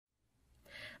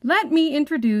Let me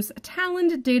introduce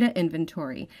Talend Data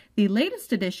Inventory, the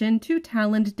latest addition to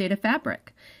Talend Data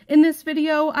Fabric. In this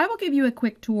video, I will give you a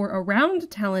quick tour around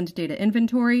Talend Data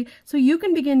Inventory so you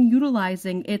can begin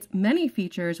utilizing its many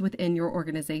features within your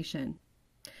organization.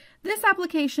 This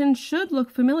application should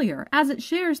look familiar, as it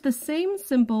shares the same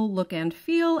simple look and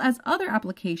feel as other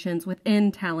applications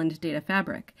within Talend Data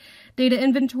Fabric. Data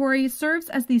Inventory serves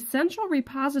as the central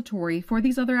repository for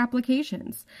these other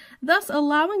applications, thus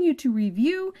allowing you to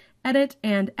review, edit,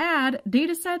 and add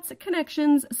datasets,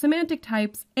 connections, semantic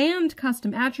types, and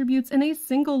custom attributes in a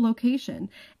single location,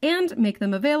 and make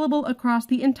them available across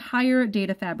the entire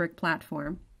Data Fabric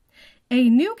platform. A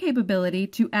new capability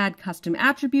to add custom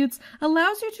attributes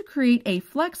allows you to create a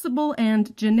flexible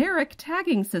and generic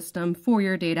tagging system for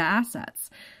your data assets.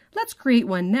 Let's create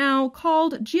one now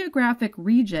called Geographic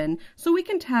Region so we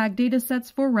can tag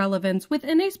datasets for relevance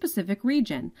within a specific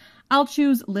region. I'll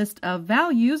choose List of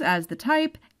Values as the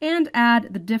type and add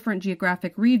the different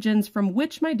geographic regions from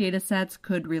which my datasets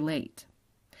could relate.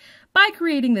 By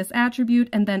creating this attribute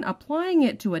and then applying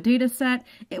it to a dataset,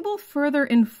 it will further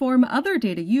inform other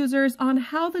data users on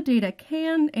how the data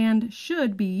can and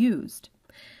should be used.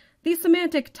 The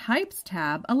Semantic Types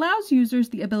tab allows users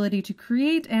the ability to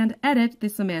create and edit the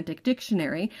semantic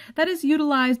dictionary that is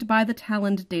utilized by the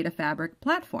Talend Data Fabric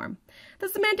platform. The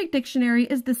semantic dictionary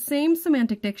is the same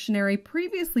semantic dictionary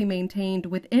previously maintained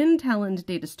within Talend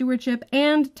Data Stewardship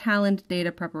and Talend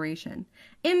Data Preparation.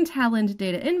 In Talend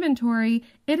Data Inventory,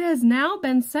 it has now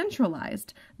been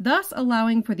centralized, thus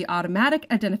allowing for the automatic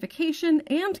identification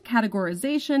and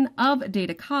categorization of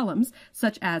data columns,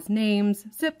 such as names,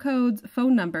 zip codes,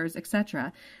 phone numbers,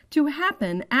 etc., to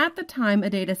happen at the time a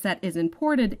dataset is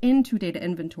imported into Data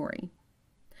Inventory.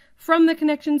 From the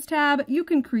Connections tab, you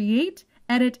can create,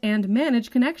 edit, and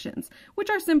manage connections, which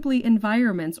are simply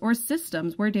environments or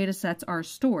systems where datasets are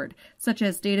stored, such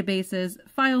as databases,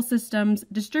 file systems,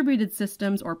 distributed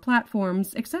systems or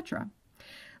platforms, etc.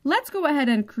 Let's go ahead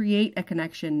and create a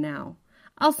connection now.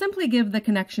 I'll simply give the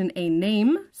connection a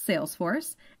name,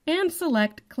 Salesforce, and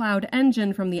select Cloud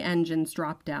Engine from the Engines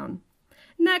dropdown.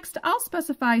 Next, I'll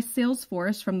specify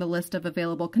Salesforce from the list of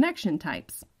available connection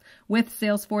types. With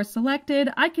Salesforce selected,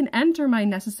 I can enter my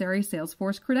necessary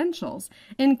Salesforce credentials,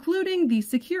 including the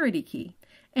security key,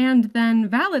 and then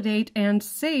validate and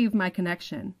save my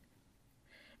connection.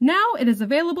 Now it is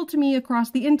available to me across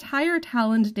the entire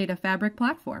Talend Data Fabric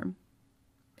platform.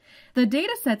 The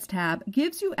Datasets tab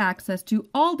gives you access to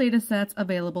all datasets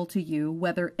available to you,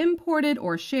 whether imported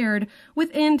or shared,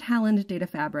 within Talend Data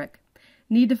Fabric.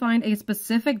 Need to find a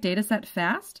specific dataset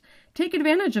fast? Take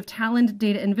advantage of Talend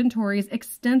Data Inventory's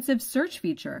extensive search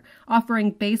feature,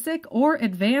 offering basic or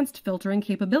advanced filtering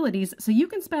capabilities so you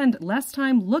can spend less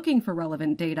time looking for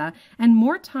relevant data and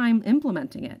more time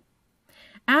implementing it.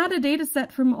 Add a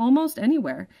dataset from almost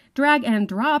anywhere. Drag and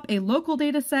drop a local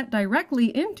dataset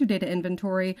directly into Data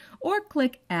Inventory, or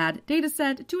click Add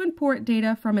Dataset to import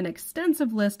data from an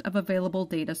extensive list of available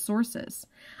data sources.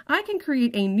 I can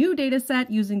create a new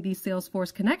dataset using the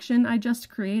Salesforce connection I just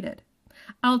created.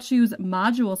 I'll choose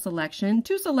Module Selection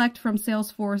to select from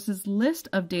Salesforce's list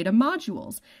of data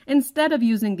modules, instead of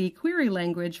using the query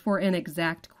language for an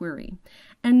exact query,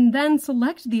 and then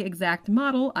select the exact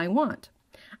model I want.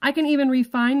 I can even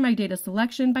refine my data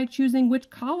selection by choosing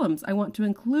which columns I want to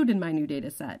include in my new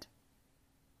dataset.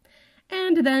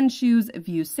 And then choose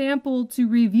View Sample to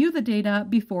review the data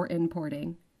before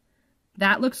importing.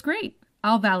 That looks great.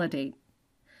 I'll validate.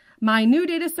 My new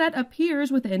dataset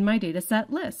appears within my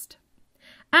dataset list.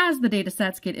 As the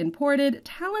datasets get imported,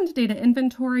 Talend Data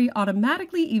Inventory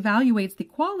automatically evaluates the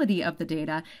quality of the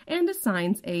data and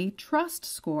assigns a trust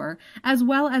score, as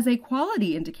well as a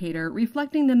quality indicator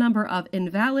reflecting the number of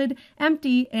invalid,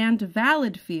 empty, and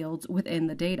valid fields within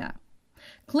the data.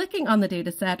 Clicking on the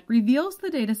dataset reveals the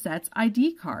dataset's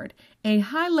ID card, a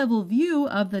high-level view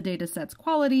of the dataset's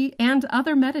quality, and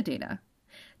other metadata.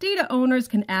 Data owners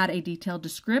can add a detailed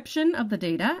description of the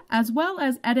data, as well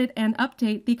as edit and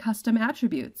update the custom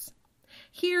attributes.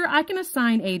 Here, I can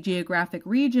assign a geographic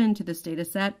region to this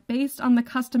dataset based on the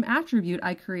custom attribute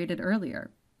I created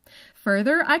earlier.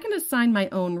 Further, I can assign my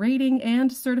own rating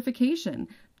and certification,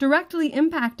 directly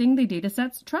impacting the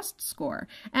dataset's trust score,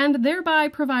 and thereby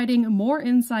providing more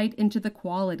insight into the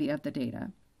quality of the data.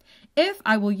 If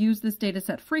I will use this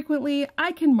dataset frequently,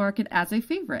 I can mark it as a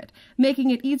favorite, making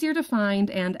it easier to find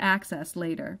and access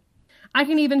later. I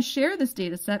can even share this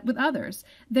dataset with others,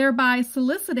 thereby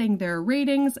soliciting their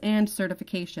ratings and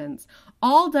certifications,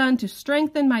 all done to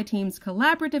strengthen my team's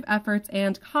collaborative efforts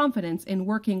and confidence in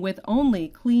working with only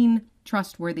clean,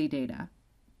 trustworthy data.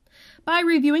 By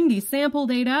reviewing the sample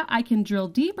data, I can drill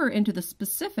deeper into the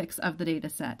specifics of the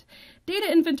dataset.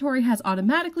 Data Inventory has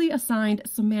automatically assigned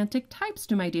semantic types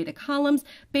to my data columns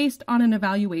based on an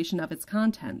evaluation of its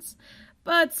contents.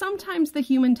 But sometimes the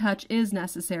human touch is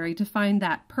necessary to find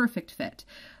that perfect fit.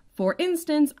 For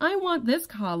instance, I want this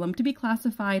column to be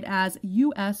classified as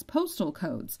U.S. postal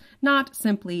codes, not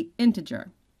simply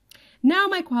integer. Now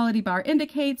my quality bar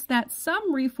indicates that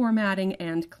some reformatting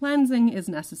and cleansing is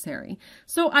necessary,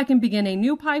 so I can begin a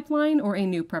new pipeline or a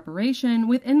new preparation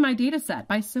within my dataset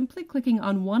by simply clicking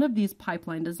on one of these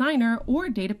pipeline designer or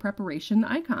data preparation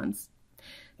icons.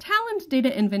 Talend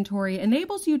Data Inventory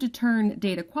enables you to turn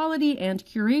data quality and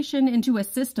curation into a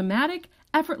systematic,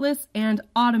 effortless, and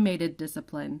automated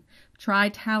discipline. Try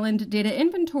Talend Data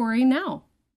Inventory now.